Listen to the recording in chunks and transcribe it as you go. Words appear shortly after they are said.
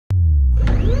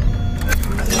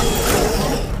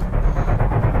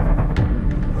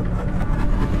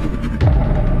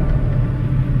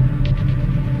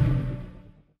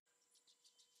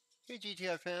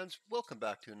Sci-Fi fans, welcome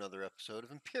back to another episode of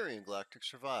Empyrion Galactic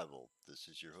Survival. This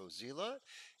is your host Zelot,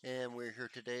 and we're here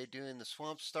today doing the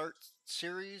Swamp Start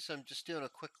series. I'm just doing a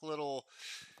quick little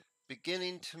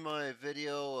beginning to my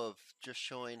video of just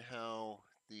showing how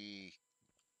the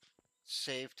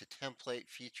save to template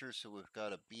feature. So we've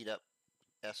got a beat up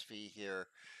SV here.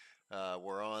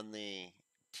 We're on the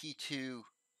T2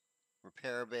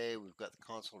 repair bay. We've got the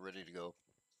console ready to go.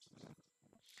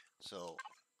 So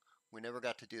we never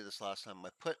got to do this last time.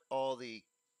 I put all the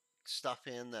stuff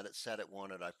in that it said it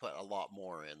wanted. I put a lot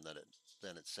more in than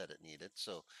it said it needed.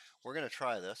 So we're going to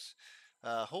try this.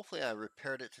 Hopefully I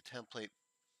repaired it to template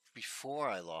before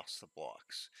I lost the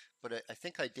blocks. But I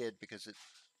think I did because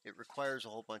it requires a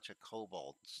whole bunch of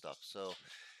cobalt stuff. So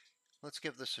let's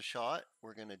give this a shot.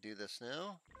 We're going to do this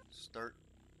now. Start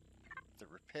the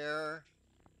repair.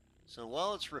 So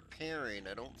while it's repairing,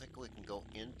 I don't think we can go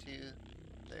into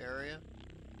the area.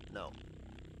 No.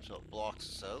 So it blocks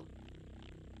us out.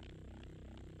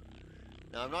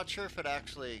 Now I'm not sure if it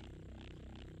actually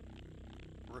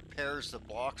repairs the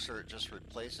blocks or it just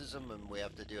replaces them and we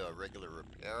have to do a regular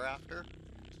repair after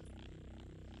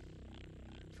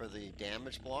for the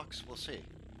damaged blocks. We'll see.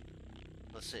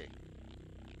 Let's see.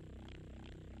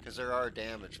 Because there are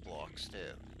damaged blocks too.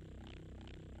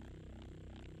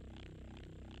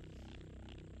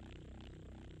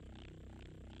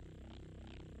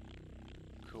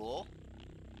 Cool.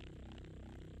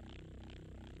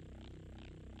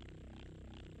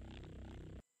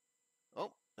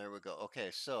 Oh, there we go. Okay,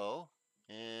 so,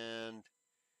 and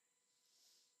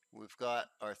we've got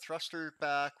our thruster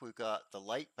back. We've got the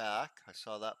light back. I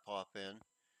saw that pop in.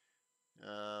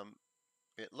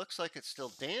 It looks like it's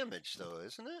still damaged though,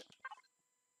 isn't it?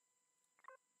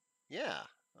 Yeah,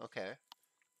 okay.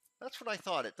 That's what I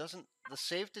thought. It doesn't, the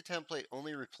save to template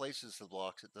only replaces the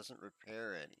blocks. It doesn't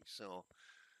repair any. So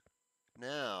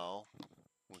now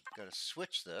we've got to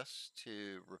switch this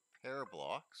to repair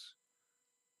blocks.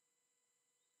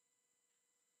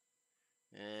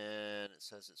 And it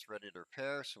says it's ready to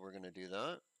repair, so we're going to do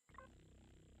that.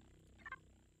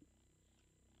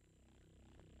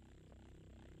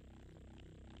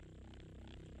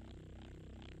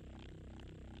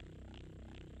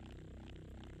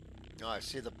 Oh, I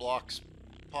see the blocks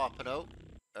popping out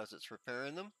as it's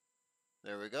repairing them.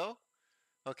 There we go.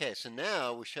 Okay, so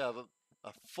now we should have a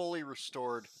fully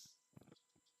restored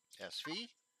SV.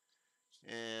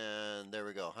 And there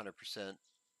we go, 100%.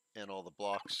 And all the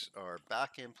blocks are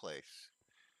back in place.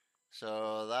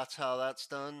 So that's how that's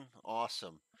done.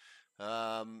 Awesome.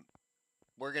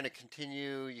 We're going to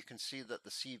continue. You can see that the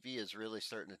CV is really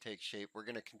starting to take shape. We're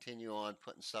going to continue on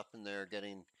putting stuff in there,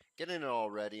 getting it all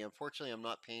ready. Unfortunately, I'm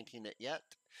not painting it yet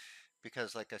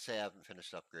because, like I say, I haven't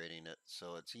finished upgrading it.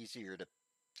 So it's easier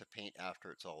to paint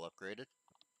after it's all upgraded.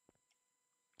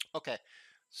 Okay,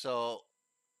 so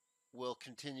we'll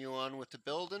continue on with the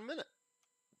build in a minute.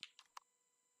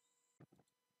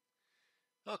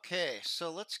 Okay, so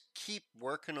let's keep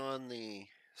working on the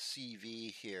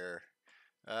CV here.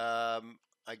 I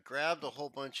grabbed a whole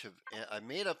bunch of, I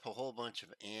made up a whole bunch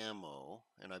of ammo,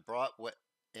 and I brought what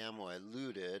ammo I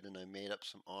looted, and I made up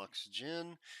some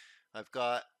oxygen. I've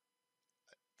got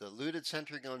the looted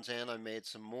sentry guns, and I made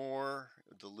some more.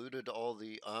 Looted all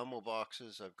the ammo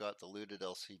boxes. I've got the looted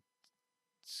LCD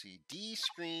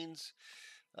screens.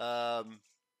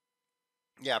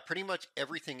 Yeah, pretty much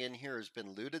everything in here has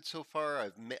been looted so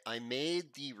far. I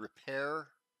made the repair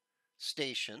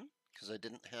station because I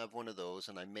didn't have one of those,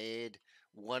 and I made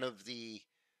one of the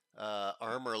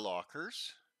armor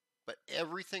lockers, but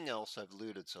everything else I've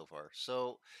looted so far.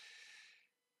 So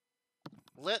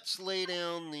let's lay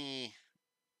down the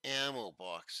ammo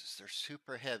boxes. They're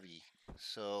super heavy,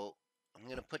 so I'm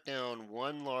going to put down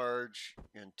one large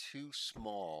and two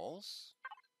smalls.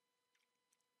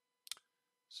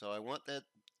 So I want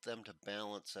them to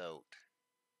balance out.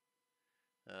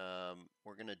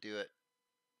 We're going to do it.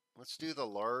 Let's do the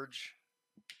large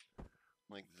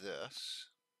like this.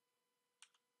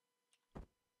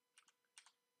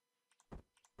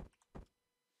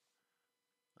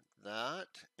 Like that.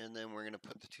 And then we're going to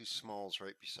put the two smalls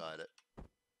right beside it.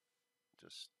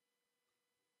 Just,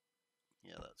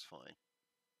 yeah, that's fine.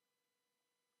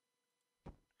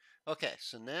 Okay,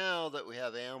 so now that we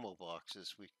have ammo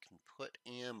boxes, we can put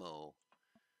ammo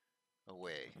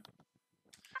away.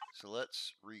 So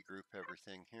let's regroup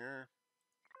everything here.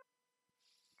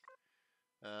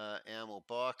 Ammo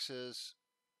boxes.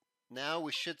 Now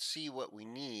we should see what we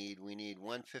need. We need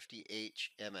 150H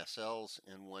MSLs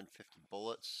and 150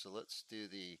 bullets. So let's do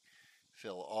the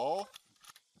fill all.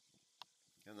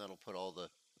 And that'll put all the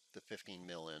 15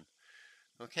 mil in.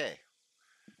 Okay.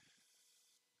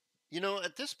 You know,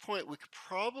 at this point, we could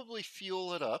probably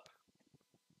fuel it up.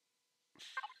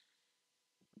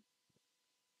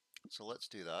 So let's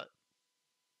do that.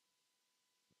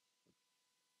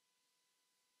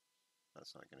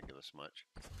 That's not going to give us much.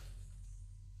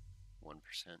 1%.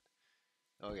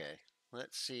 Okay,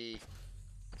 let's see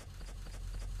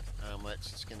how much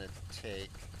it's going to take.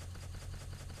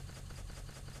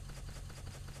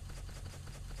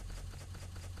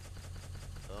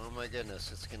 Oh my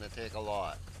goodness, it's going to take a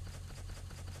lot.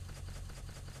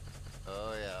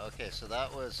 Oh yeah, okay, so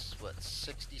that was, what,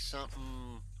 60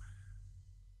 something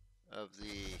of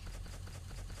the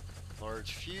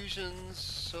large fusions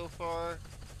so far.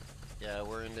 Yeah,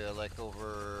 we're into like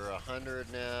over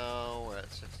 100 now, we're at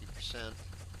 60%.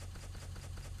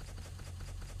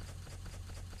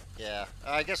 Yeah,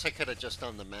 I guess I could have just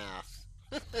done the math,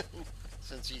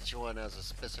 since each one has a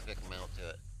specific amount to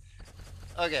it.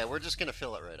 Okay, we're just gonna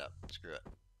fill it right up, screw it.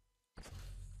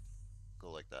 Go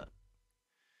like that.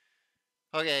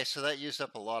 Okay, so that used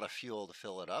up a lot of fuel to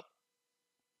fill it up.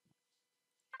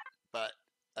 But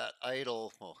at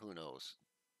idle, well, who knows?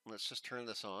 Let's just turn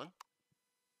this on.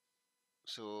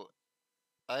 So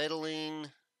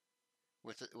idling,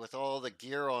 with all the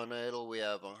gear on idle, we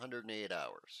have 108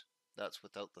 hours. That's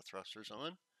without the thrusters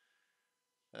on.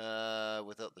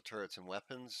 Without the turrets and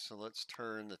weapons. So let's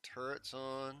turn the turrets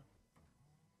on.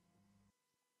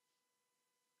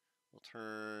 We'll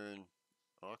turn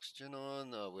oxygen on.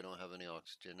 No, we don't have any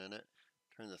oxygen in it.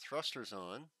 Turn the thrusters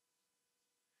on,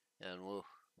 and we'll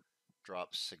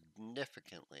drop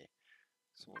significantly.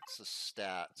 So what's the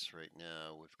stats right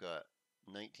now? We've got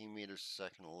 19 meters a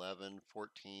second, 11,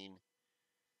 14,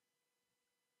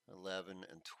 11,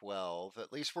 and 12.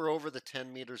 At least we're over the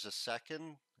 10 meters a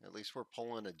second. At least we're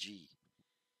pulling a G.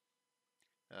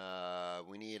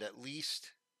 We need at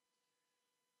least...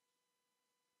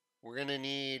 We're going to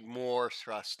need more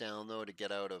thrust down, though, to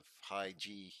get out of high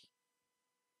G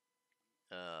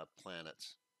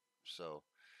planets. So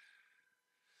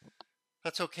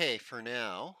that's okay for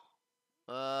now.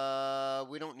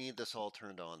 We don't need this all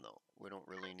turned on, though. We don't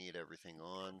really need everything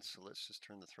on, so let's just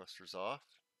turn the thrusters off.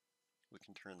 We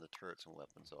can turn the turrets and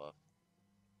weapons off.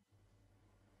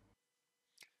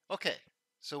 Okay,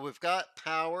 so we've got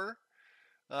power.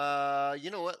 You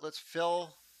know what? Let's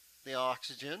fill the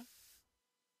oxygen.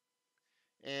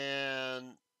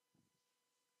 And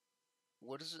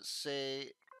what does it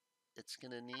say it's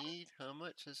going to need? How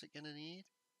much is it going to need?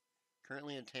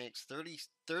 Currently in tanks,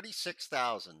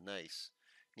 36,000. Nice.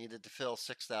 Needed to fill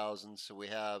 6,000, so we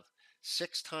have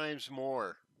 6 times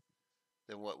more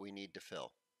than what we need to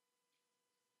fill.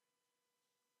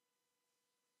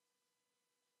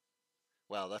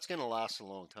 Wow, that's going to last a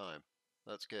long time.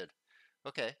 That's good.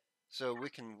 Okay, so we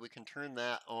can turn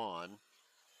that on.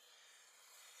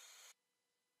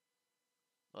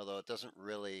 Although it doesn't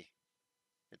really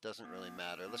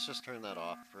matter. Let's just turn that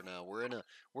off for now. We're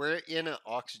in an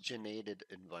oxygenated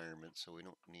environment, so we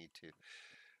don't need to.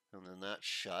 And then that's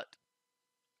shut.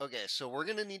 Okay, so we're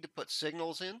going to need to put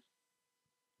signals in.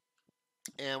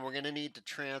 And we're going to need to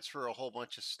transfer a whole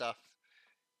bunch of stuff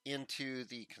into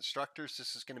the constructors.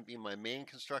 This is going to be my main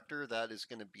constructor. That is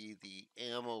going to be the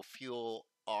ammo, fuel,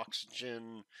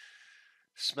 oxygen,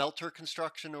 smelter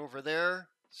construction over there.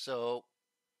 So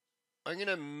I'm going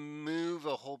to move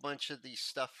a whole bunch of the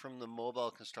stuff from the mobile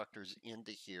constructors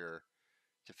into here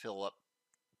to fill up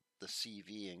the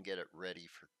CV and get it ready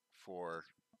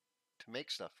to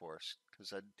make stuff for us,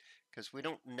 because we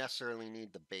don't necessarily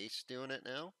need the base doing it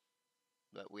now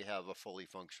that we have a fully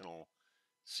functional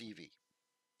CV.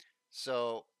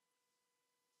 So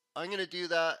I'm going to do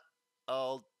that.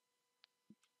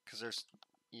 Because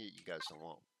you guys don't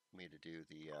want me to do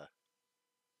the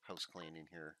house cleaning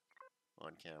here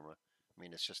on camera. I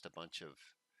mean, it's just a bunch of,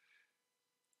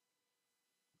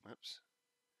 whoops,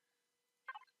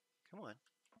 come on,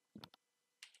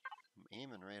 I'm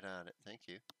aiming right at it, thank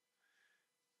you.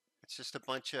 It's just a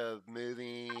bunch of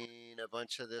moving a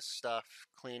bunch of this stuff,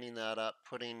 cleaning that up,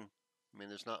 I mean,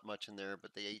 there's not much in there,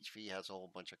 but the HV has a whole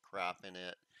bunch of crap in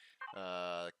it.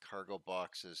 Cargo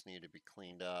boxes need to be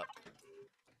cleaned up.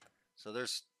 So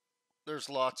there's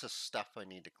lots of stuff I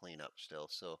need to clean up still.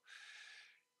 So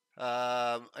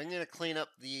I'm going to clean up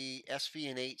the SV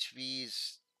and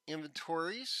HV's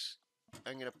inventories.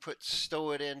 I'm going to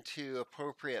stow it into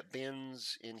appropriate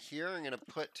bins in here. I'm going to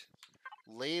put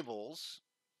labels,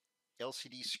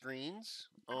 LCD screens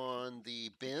on the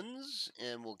bins,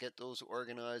 and we'll get those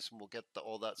organized, and we'll get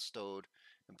all that stowed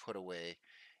and put away.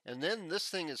 And then this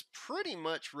thing is pretty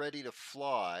much ready to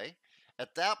fly.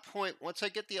 At that point, once I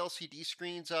get the LCD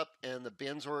screens up and the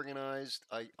bins organized,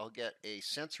 I'll get a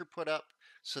sensor put up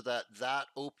so that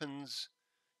opens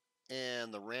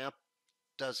and the ramp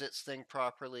does its thing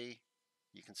properly.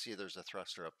 You can see there's a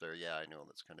thruster up there. Yeah, I know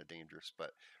that's kind of dangerous,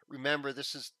 but remember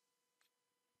this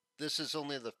is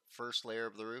only the first layer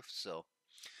of the roof. So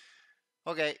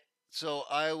okay, so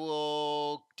I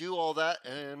will do all that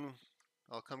and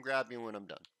I'll come grab you when I'm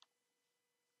done.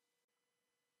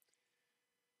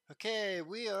 Okay,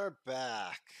 we are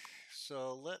back.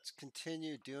 So let's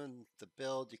continue doing the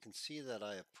build. You can see that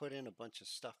I have put in a bunch of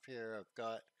stuff here. I've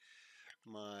got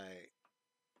my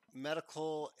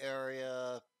medical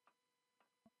area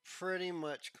pretty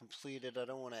much completed. I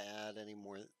don't want to add any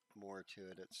more to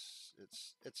it.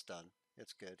 It's done.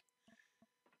 It's good.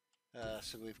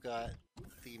 So we've got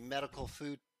the medical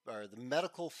food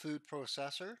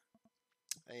processor,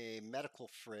 a medical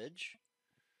fridge,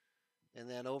 and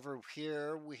then over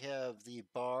here we have the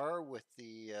bar with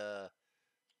the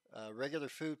regular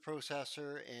food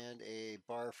processor and a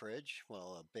bar fridge.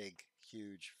 Well, a big,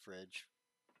 huge fridge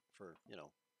for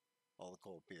all the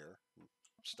cold beer and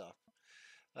stuff.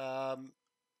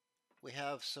 We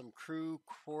have some crew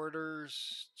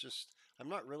quarters. Just I'm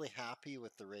not really happy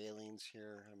with the railings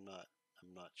here. I'm not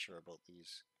sure about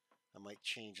these. I might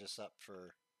change this up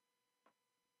for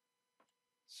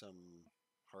some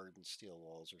hardened steel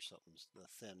walls or something. The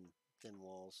thin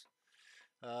walls.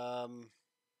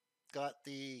 Got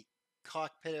the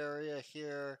cockpit area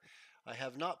here. I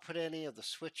have not put any of the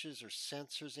switches or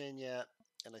sensors in yet,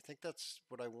 and I think that's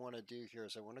what I want to do here.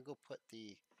 Is I want to go put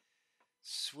the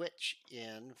switch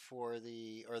in for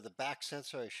the back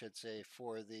sensor, I should say,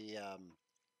 for the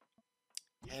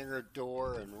hangar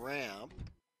door and ramp,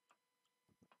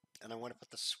 and I want to put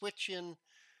the switch in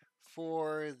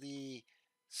for the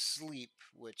sleep,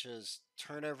 which is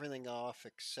turn everything off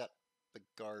except the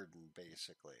garden,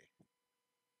 basically.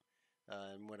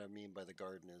 And what I mean by the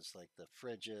garden is like the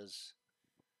fridges,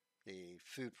 the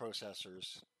food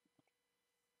processors,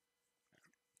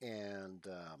 and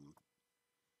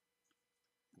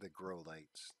the grow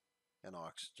lights and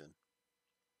oxygen.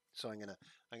 So I'm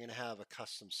gonna have a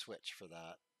custom switch for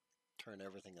that. Turn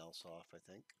everything else off, I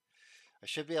think. I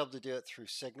should be able to do it through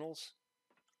signals,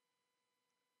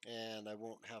 and I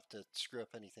won't have to screw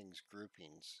up anything's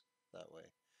groupings that way.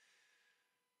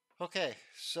 Okay,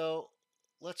 so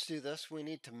let's do this. We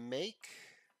need to make,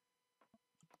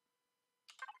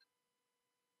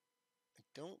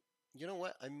 you know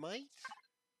what,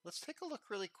 let's take a look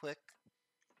really quick.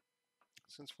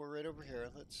 Since we're right over here,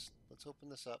 let's open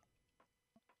this up.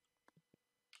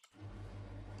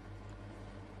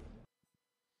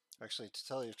 Actually, to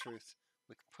tell you the truth,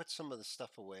 we can put some of the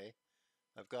stuff away.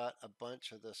 I've got a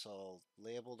bunch of this all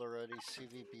labeled already.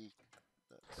 CVB,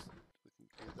 we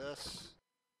can do this.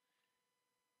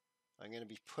 I'm going to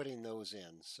be putting those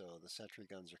in, so the sentry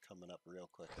guns are coming up real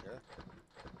quick here.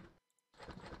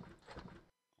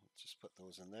 Just put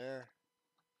those in there.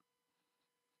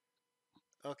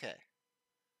 Okay.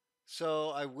 So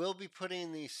I will be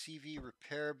putting the CV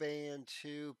repair bay in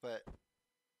too, but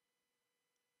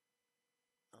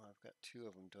oh, I've got two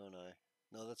of them, don't I?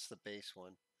 No, that's the base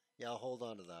one. Yeah, I'll hold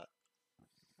on to that.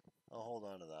 I'll hold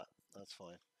on to that. That's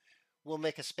fine. We'll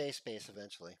make a space base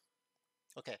eventually.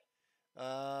 Okay.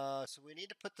 So we need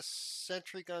to put the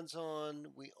sentry guns on.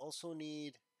 We also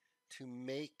need to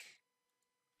make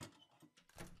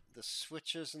the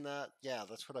switches and that. Yeah,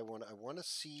 that's what I want. I want to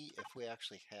see if we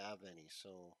actually have any.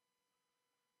 So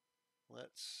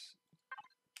let's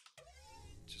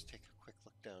just take a quick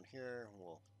look down here.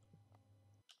 We'll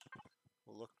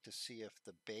look to see if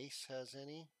the base has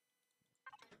any.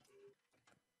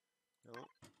 No.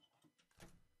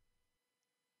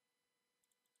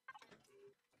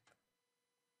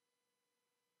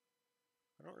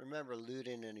 I don't remember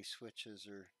looting any switches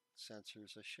or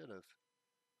sensors. I should have.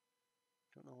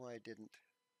 Don't know why I didn't.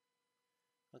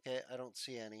 Okay, I don't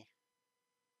see any.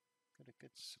 Got a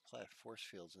good supply of force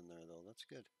fields in there, though. That's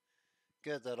good.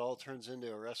 Good, that all turns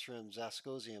into a Restroom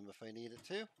Zascosium if I need it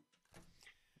to.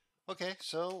 Okay,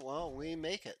 so, well, we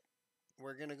make it.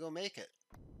 We're going to go make it.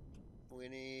 We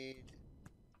need...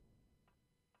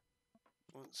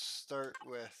 Let's start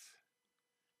with...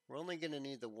 We're only going to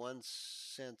need the one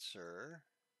sensor.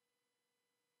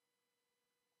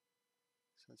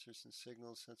 Sensors and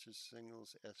signals,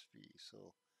 SV.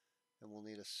 So, and we'll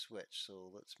need a switch. So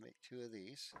let's make two of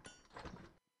these.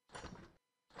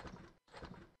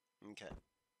 Okay.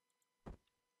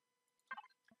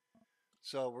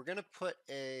 So we're going to put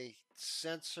a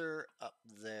sensor up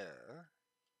there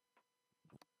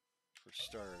for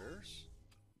starters.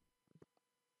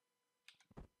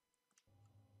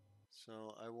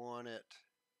 So I want it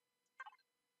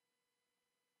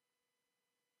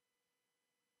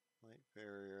light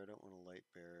barrier. I don't want a light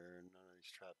barrier. None of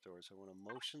these trapdoors. I want a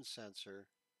motion sensor.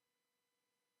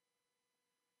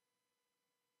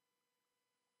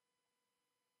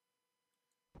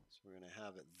 So we're going to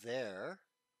have it there.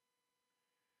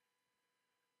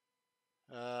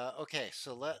 Okay,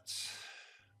 so let's...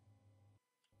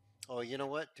 Oh, you know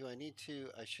what? Do I need to...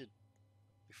 I should...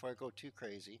 Before I go too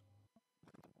crazy,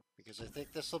 because I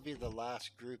think this will be the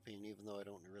last grouping, even though I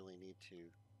don't really need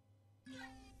to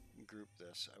group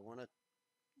this. I want to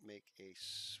make a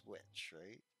switch,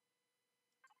 right?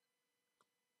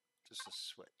 Just a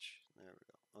switch. There we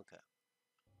go. Okay.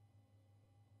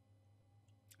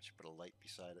 I should put a light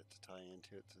beside it to tie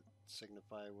into it to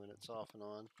signify when it's off and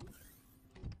on.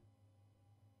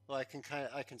 Well,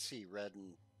 I can see red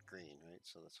and green, right?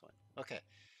 So that's fine. Okay.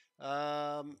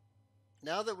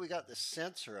 Now that we got the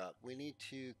sensor up, we need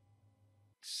to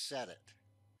set it.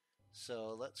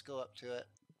 So let's go up to it.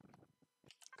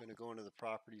 I'm going to go into the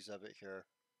properties of it here.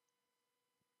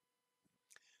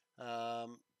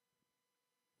 So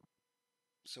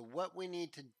what we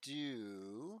need to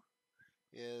do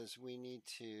is we need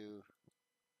to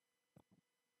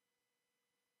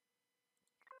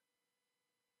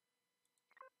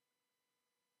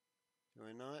do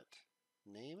I not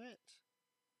name it?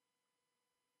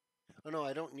 Oh no,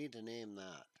 I don't need to name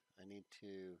that. I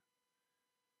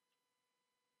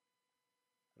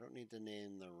don't need to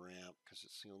name the ramp because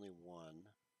it's the only one.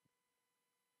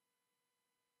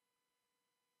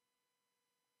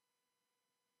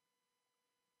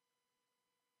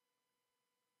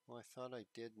 Well, I thought I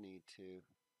did need to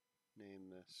name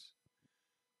this.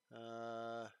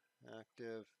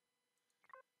 Active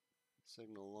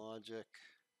signal logic.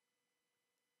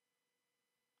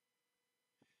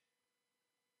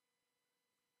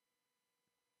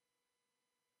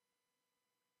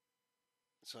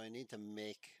 So I need to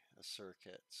make a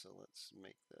circuit. So let's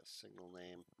make the signal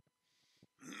name.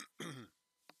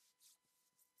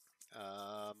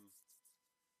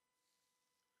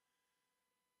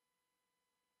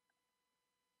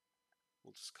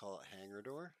 We'll just call it hangar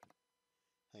door.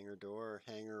 Hangar door,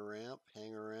 hangar ramp,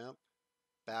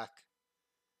 back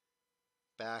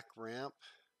ramp,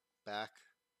 back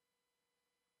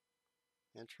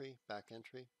entry,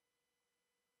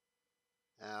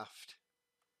 aft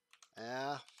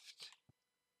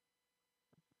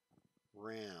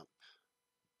ramp.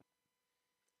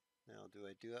 Now, do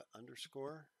I do an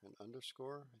underscore? An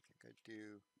underscore? I think I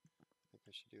do. I think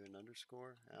I should do an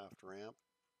underscore. Aft ramp.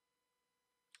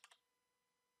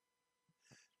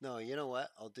 No, you know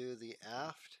what? I'll do the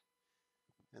aft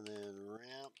and then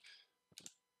ramp.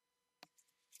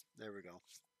 There we go.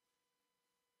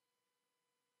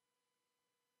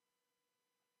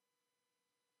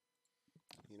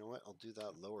 You know what? I'll do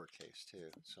that lowercase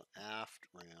too. So aft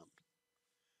ramp.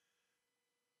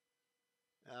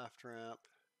 Aft ramp.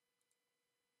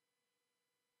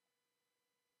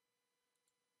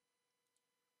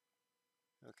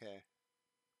 Okay.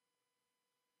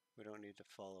 We don't need to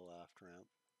follow aft ramp.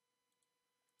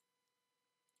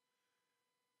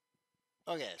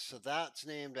 Okay, so that's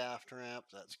named aft ramp.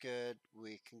 That's good.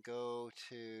 We can go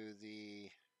to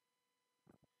the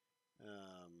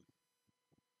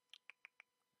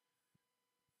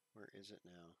where is it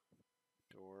now?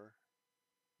 Door.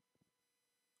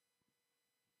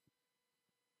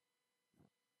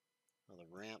 Oh, the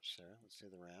ramp's there. Let's do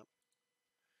the ramp.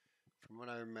 From what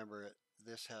I remember,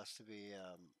 this has to be,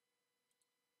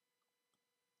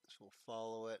 this will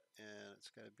follow it, and it's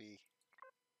got to be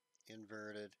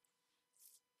inverted.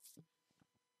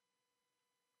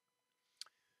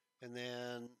 And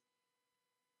then,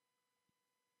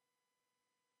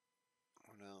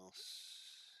 what else?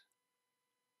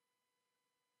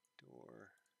 Door.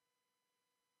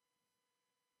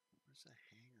 Where's the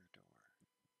hangar door?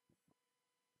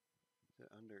 Is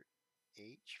it under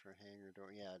H for hangar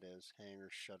door? Yeah, it is.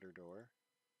 Hangar shutter door.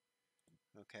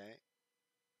 Okay.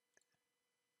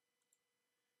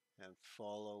 And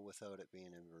follow without it being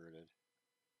inverted.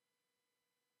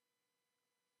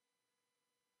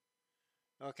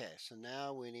 Okay, so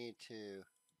now we need to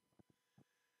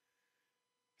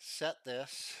set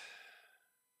this.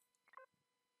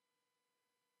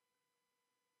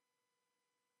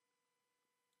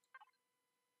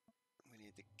 We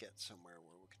need to get somewhere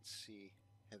where we can see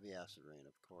heavy acid rain,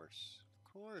 of course.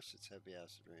 Of course it's heavy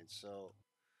acid rain. So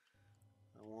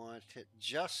I want it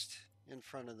just in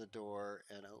front of the door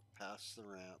and out past the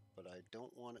ramp, but I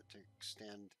don't want it to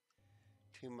extend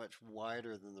too much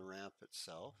wider than the ramp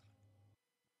itself.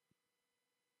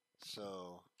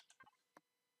 So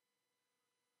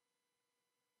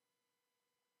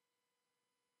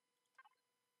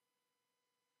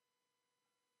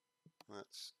can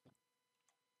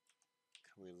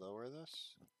we lower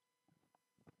this?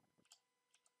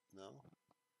 No.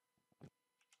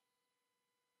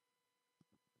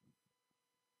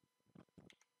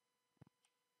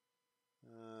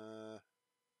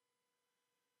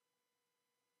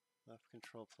 Left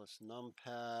control plus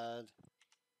numpad.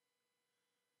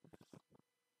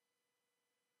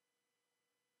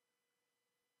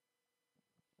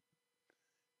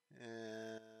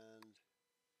 And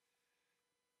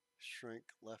shrink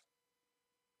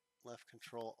left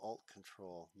control, alt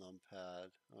control,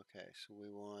 numpad. Okay, so we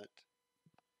want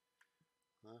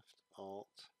left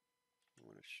alt. I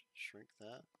want to shrink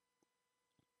that.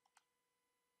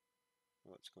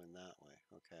 Oh, it's going that way.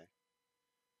 Okay.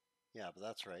 Yeah, but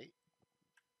that's right.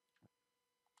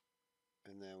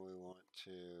 And then we want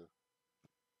to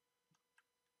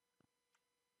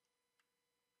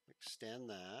extend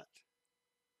that.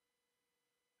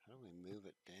 How do we move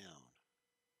it down?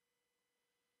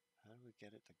 How do we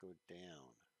get it to go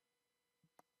down?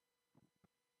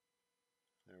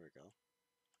 There we go.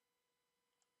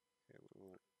 Okay, we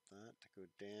want that to go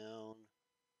down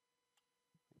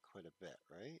quite a bit,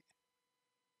 right?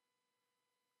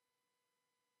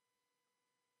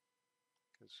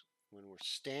 Because when we're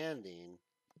standing,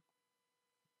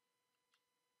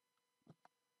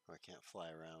 oh, I can't fly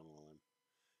around while I'm.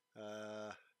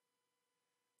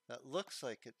 That looks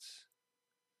like it's.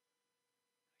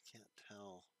 I can't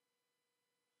tell.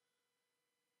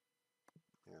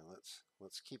 Yeah,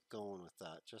 let's keep going with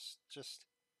that. Just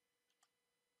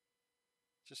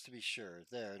to be sure.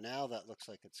 There. Now that looks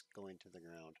like it's going to the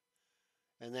ground.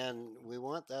 And then we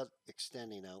want that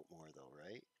extending out more, though,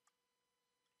 right?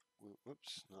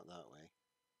 Whoops, not that way.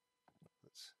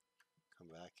 Let's come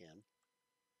back in.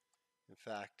 In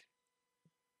fact,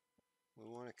 we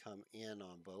want to come in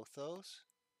on both those.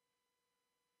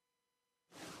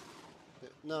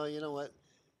 No, you know what?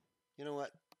 You know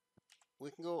what?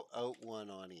 We can go out one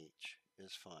on each.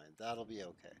 Is fine. That'll be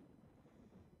okay.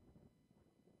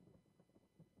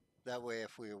 That way,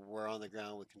 if we were on the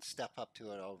ground, we can step up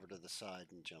to it over to the side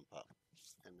and jump up,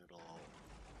 and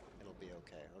it'll be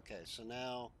okay. Okay, so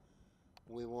now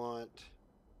we want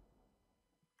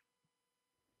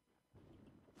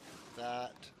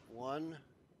that one,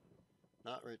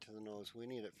 not right to the nose. We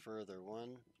need it further.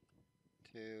 1,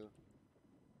 2,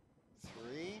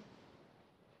 3.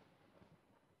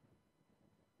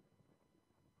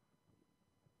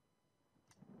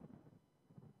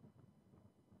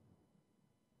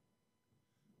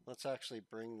 Let's actually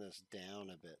bring this down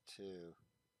a bit too.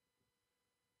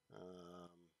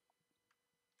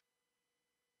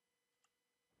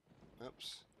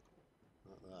 Oops,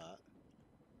 not that.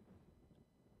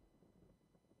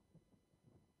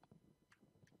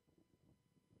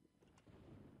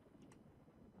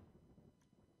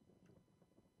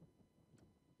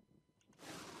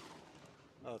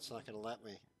 Oh, it's not going to let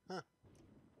me. Huh.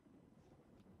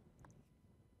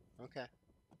 Okay.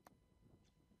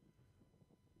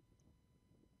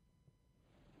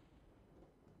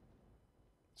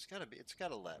 It's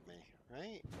gotta let me,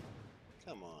 right?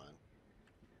 Come on.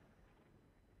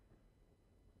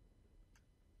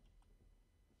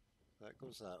 That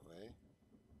goes that way.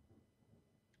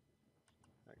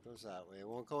 That goes that way. It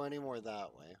won't go any more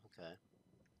that way. Okay.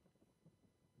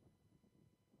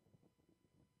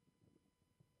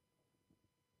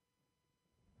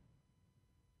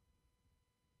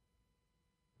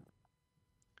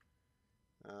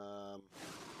 I'm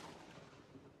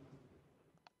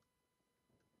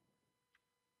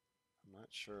not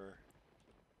sure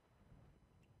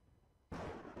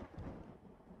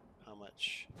how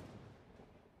much.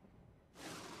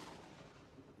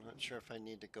 I'm not sure if I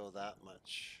need to go that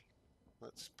much.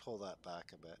 Let's pull that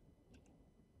back a bit.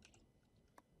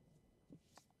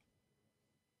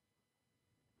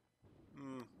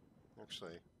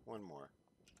 Actually, one more.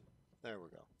 There we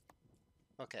go.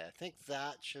 Okay, I think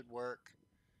that should work.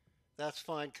 That's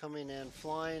fine. Coming in,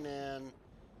 flying in.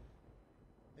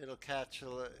 It'll catch.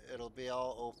 It'll be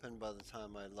all open by the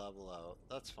time I level out.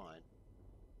 That's fine.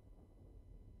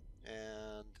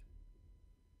 And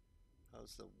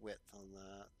how's the width on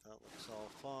that? That looks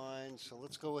all fine. So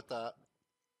let's go with that.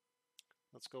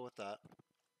 Let's go with that.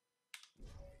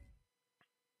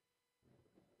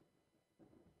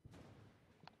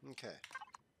 Okay.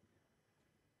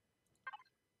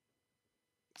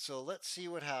 So let's see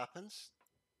what happens.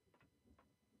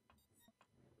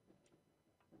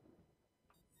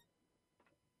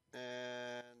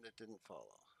 And it didn't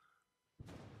follow.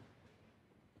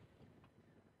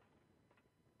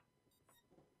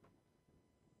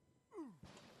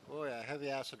 Oh yeah, heavy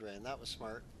acid rain. That was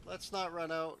smart. Let's not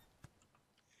run out.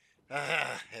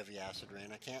 Ah, heavy acid rain.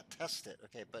 I can't test it.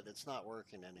 Okay, but it's not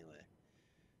working anyway.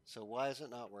 So why is it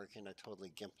not working? I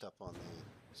totally gimped up on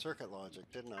the circuit logic,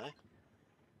 didn't I?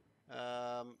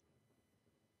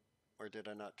 Or did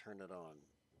I not turn it on?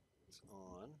 It's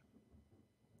on.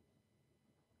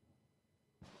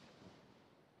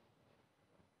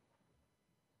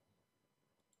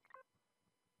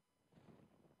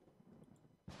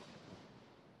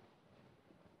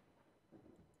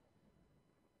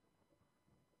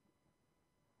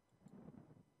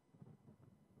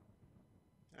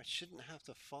 I shouldn't have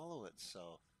to follow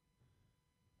itself.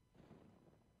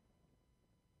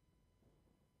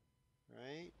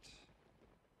 Right?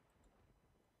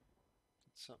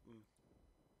 Did something.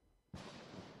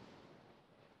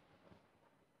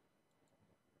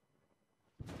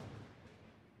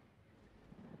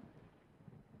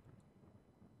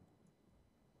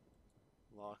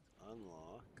 Lock,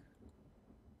 unlock.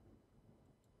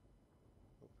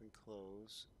 Open,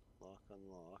 close. Lock,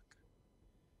 unlock.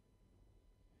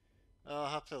 I'll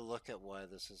have to look at why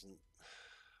this isn't.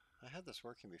 I had this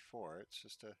working before. It's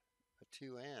just a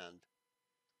two and.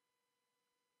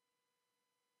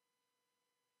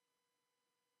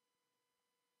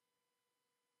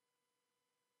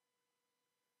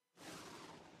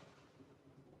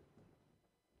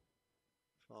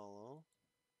 Follow.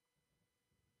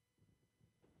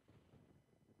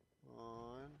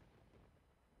 On.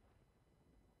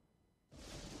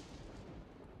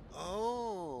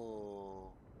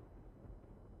 Oh.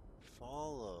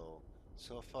 Follow.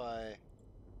 So if I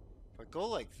go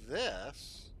like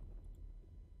this,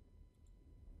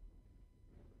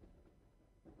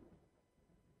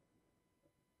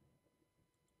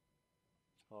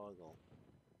 toggle.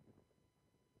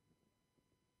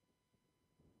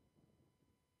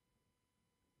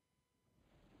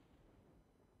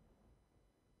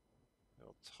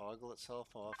 It'll toggle itself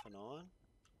off and on.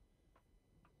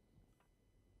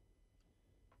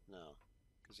 No,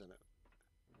 because then it.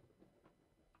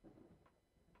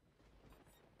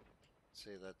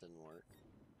 See, that didn't work.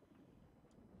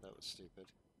 That was stupid.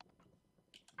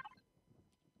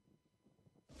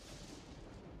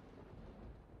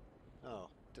 Oh,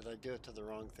 did I do it to the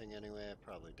wrong thing anyway? I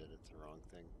probably did it to the wrong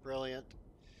thing. Brilliant.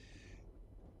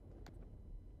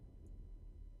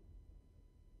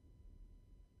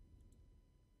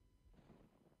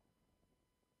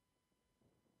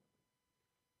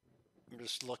 I'm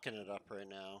just looking it up right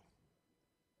now.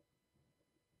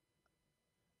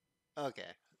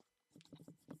 Okay.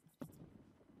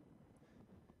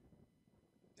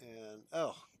 And,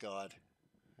 oh, God.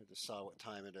 I just saw what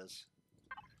time it is.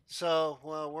 So,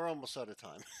 well, we're almost out of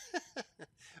time.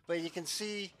 But you can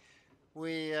see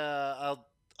I'll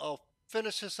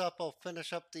finish this up. I'll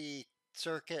finish up the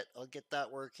circuit. I'll get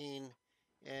that working.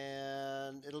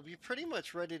 And it'll be pretty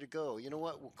much ready to go. You know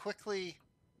what? We'll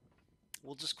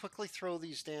just quickly throw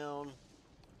these down.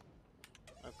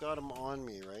 I've got them on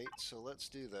me, right? So let's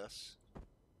do this.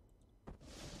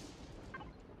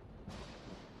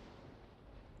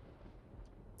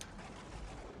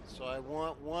 So I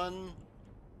want one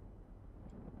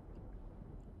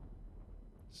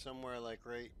somewhere like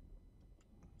right,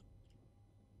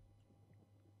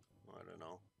 I don't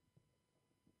know.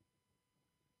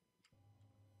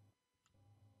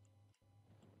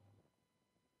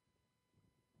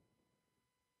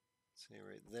 See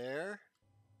right there.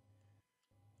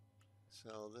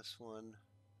 So this one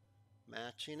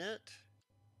matching it.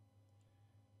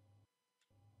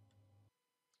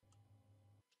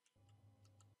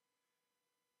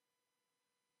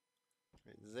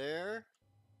 Right there.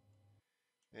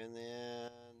 And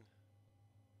then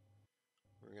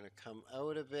we're going to come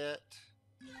out a bit.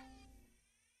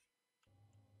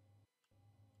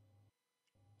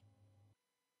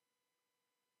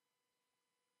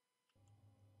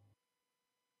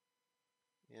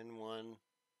 In one.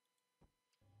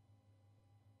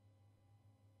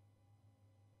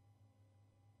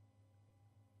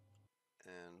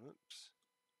 And whoops.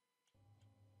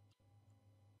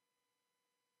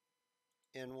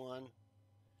 In one.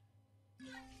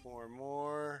 4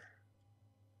 more.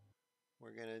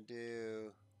 We're going to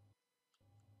do.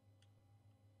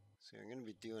 See, I'm going to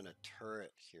be doing a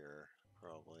turret here,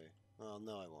 probably. Well,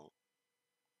 no, I won't.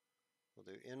 We'll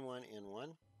do in one, in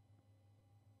one.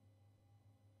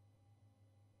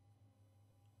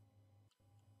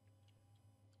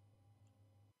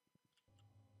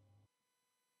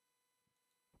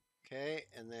 Okay,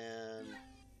 and then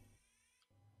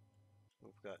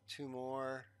we've got 2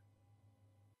 more.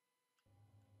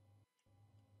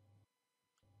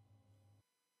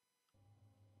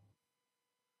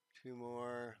 Two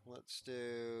more. Let's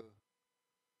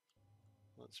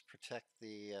protect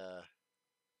the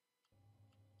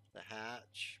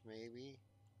hatch, maybe.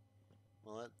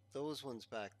 Well, those ones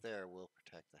back there will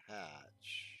protect the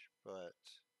hatch, but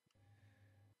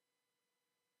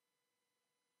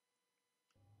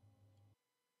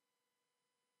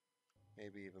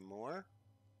maybe even more.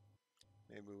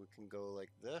 Maybe we can go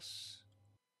like this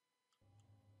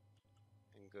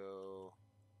and go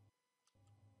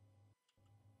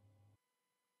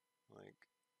like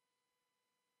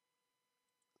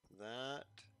that.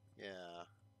 Yeah.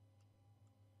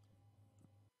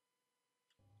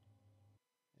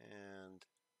 And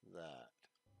that.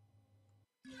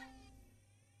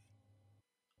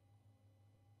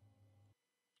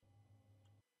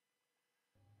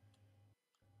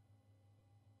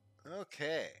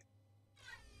 Okay.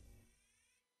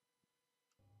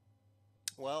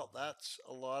 Well, that's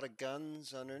a lot of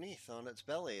guns underneath on its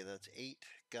belly. That's 8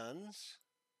 guns.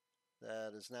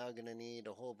 That is now going to need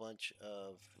a whole bunch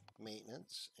of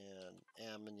maintenance and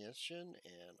ammunition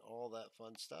and all that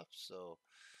fun stuff. So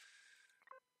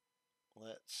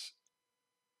let's,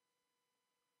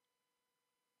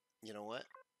 you know what?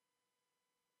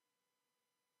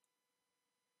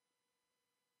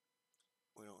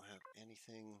 We don't have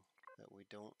anything that we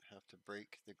don't have to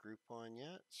break the group on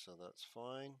yet, so that's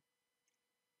fine.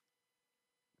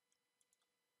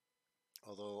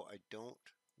 Although I don't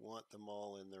want them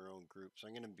all in their own groups.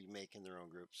 I'm going to be making their own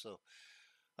groups, so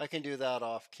I can do that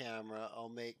off camera.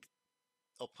 I'll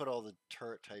put all the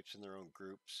turret types in their own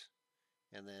groups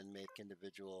and then make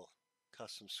individual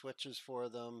custom switches for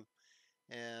them.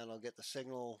 And I'll get the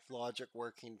signal logic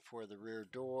working for the rear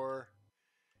door.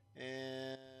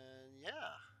 And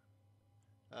yeah,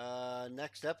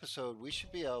 next episode we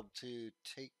should be able to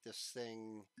take this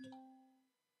thing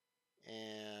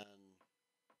and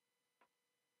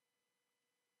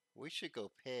we should go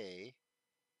pay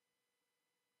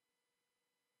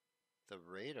the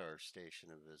radar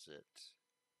station a visit.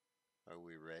 Are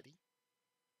we ready?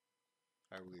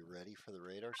 Are we ready for the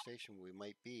radar station? We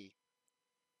might be.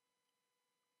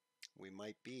 We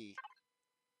might be.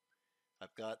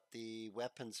 I've got the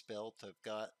weapons built. I've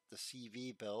got the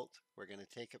CV built. We're going to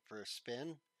take it for a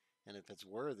spin. And if it's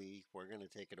worthy, we're going to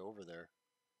take it over there.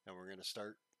 And we're going to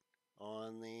start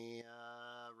on the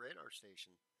radar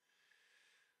station.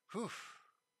 Whew.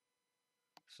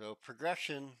 So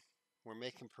progression. We're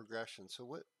making progression. So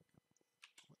what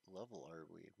level are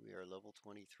we? We are level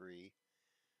 23.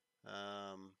 What?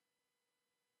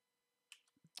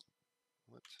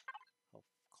 How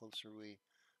close are we?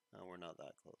 No, we're not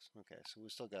that close. Okay, so we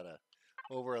still got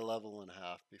over a level and a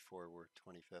half before we're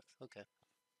 25th. Okay,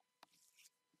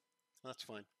 that's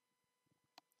fine.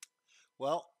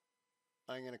 Well,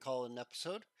 I'm going to call it an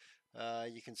episode.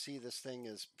 You can see this thing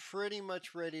is pretty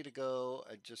much ready to go.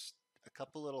 Just a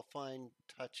couple little fine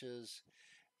touches.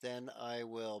 Then I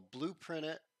will blueprint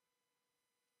it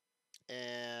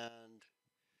and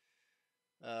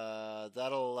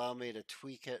that'll allow me to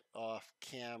tweak it off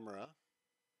camera.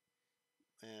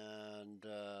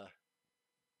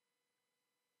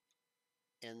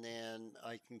 And then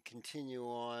I can continue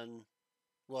on.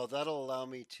 Well, that'll allow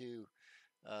me to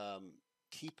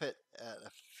keep it at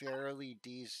a fairly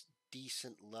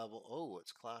decent level. Oh,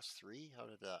 it's class 3? How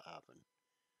did that happen?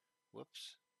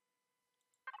 Whoops.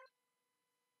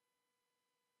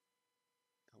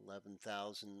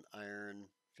 11,000 iron,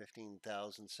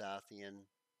 15,000 Sathian,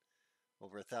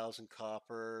 over 1,000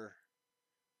 copper,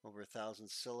 over 1,000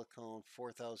 silicone,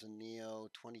 4,000 neo,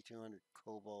 2,200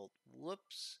 cobalt.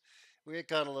 Whoops. We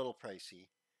got a little pricey.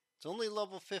 It's only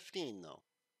level 15 though.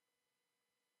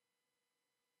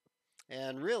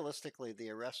 And realistically, the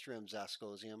Arrestrium's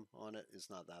Ascosium on it is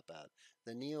not that bad.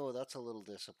 The Neo, that's a little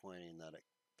disappointing that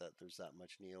there's that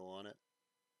much Neo on it.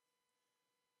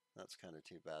 That's kind of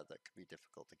too bad. That could be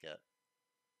difficult to get.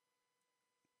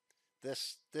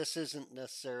 This isn't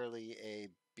necessarily a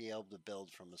be able to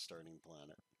build from a starting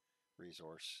planet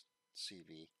resource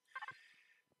CV,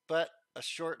 but a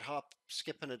short hop,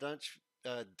 skip, and a dunce.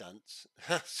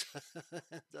 That's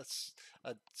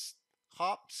a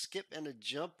hop, skip, and a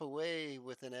jump away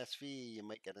with an SV. You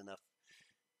might get enough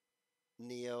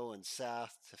Neo and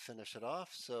Sath to finish it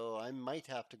off, so I might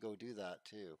have to go do that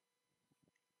too.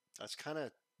 I was kind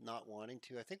of not wanting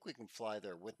to. I think we can fly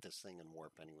there with this thing and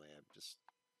warp anyway. I'm just,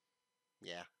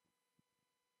 yeah.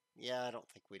 Yeah, I don't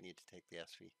think we need to take the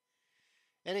SV.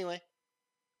 Anyway,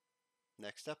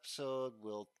 next episode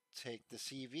we'll take the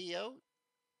CV out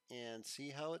and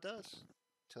see how it does.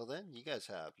 Till then, you guys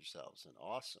have yourselves an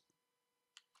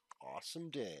awesome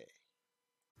day.